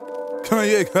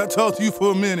Kanye, can I talk to you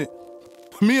for a minute?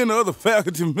 Me and the other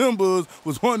faculty members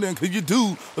was wondering, could you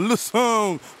do a little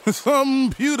song, something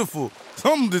beautiful,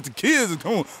 something that the kids are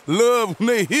gonna love when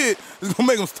they hit. It's gonna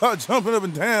make them start jumping up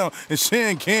and down and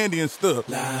sharing candy and stuff.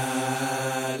 La,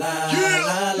 la, yeah.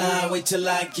 La, la, wait till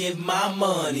I give my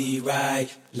money right.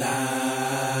 La,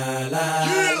 la,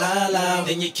 yeah. La, la,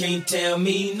 then you can't tell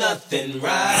me nothing,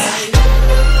 right?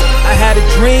 I had a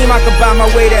dream I could buy my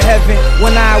way to heaven.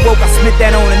 When I awoke, I spent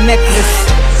that on a necklace.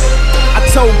 I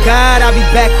told God I'll be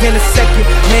back in a second.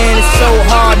 Man, it's so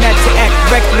hard not to act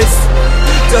reckless.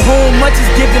 To whom much is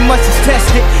given, much is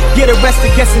tested. Get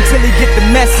arrested, guess until he get the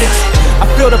message. I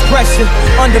feel the pressure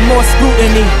under more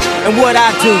scrutiny. And what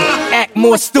I do, act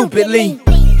more stupidly.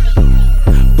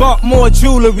 Bought more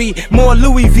jewelry, more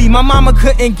Louis V. My mama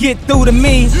couldn't get through to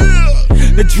me.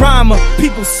 The drama,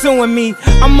 people suing me.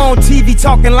 I'm on TV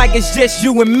talking like it's just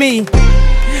you and me.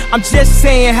 I'm just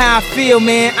saying how I feel,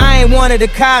 man. I ain't one of the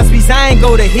Cosbys, I ain't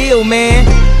go to Hill, man.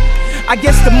 I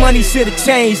guess the money should've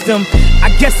changed them.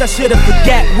 I guess I should've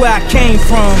forgot where I came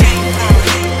from.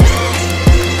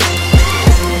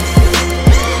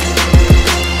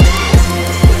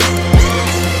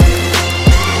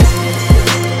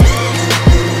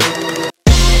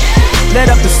 Let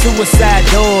up the suicide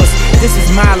doors. This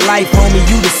is my life, homie,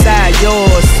 you decide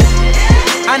yours.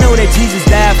 I know that Jesus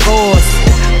died for us,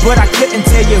 but I couldn't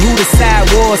tell you who the side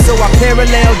was. So I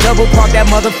parallel double park that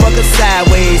motherfucker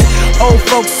sideways. Old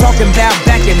folks talking about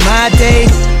back in my day,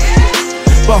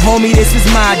 but homie, this is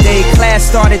my day. Class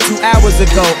started 2 hours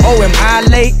ago. Oh, am I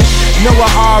late? No,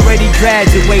 I already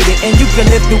graduated, and you can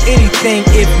live through anything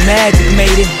if magic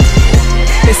made it.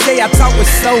 They say I talk with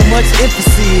so much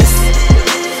emphasis.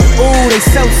 Ooh, they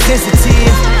so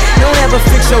sensitive. Don't ever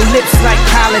fix your lips like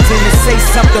collagen and say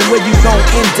something where you gon'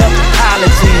 end up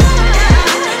apologizing.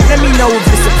 Let me know if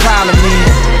it's a problem, man.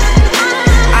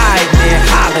 Alright, man,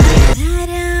 holla, man.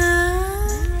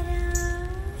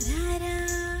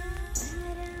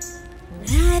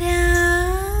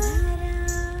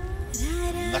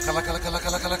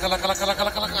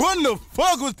 What the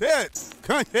fuck was that,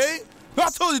 Kanye? I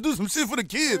told you to do some shit for the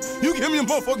kids. You give me your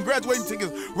motherfucking graduating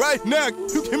tickets right now.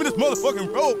 You give me this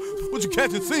motherfucking rope. What you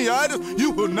catching senioritis?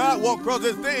 You will not walk across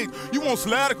that stage. You won't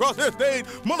slide across that stage.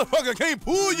 Motherfucker can't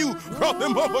pull you across that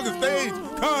motherfucking stage.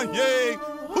 Kanye,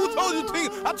 who told you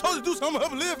to? I told you to do some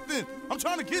uplifting. I'm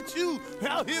trying to get you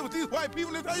out here with these white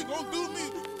people. That's how you gonna do me.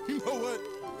 You know what?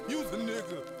 You's a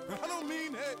nigga. I don't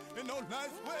mean that in no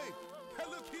nice way. That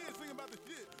little kid singing about the shit.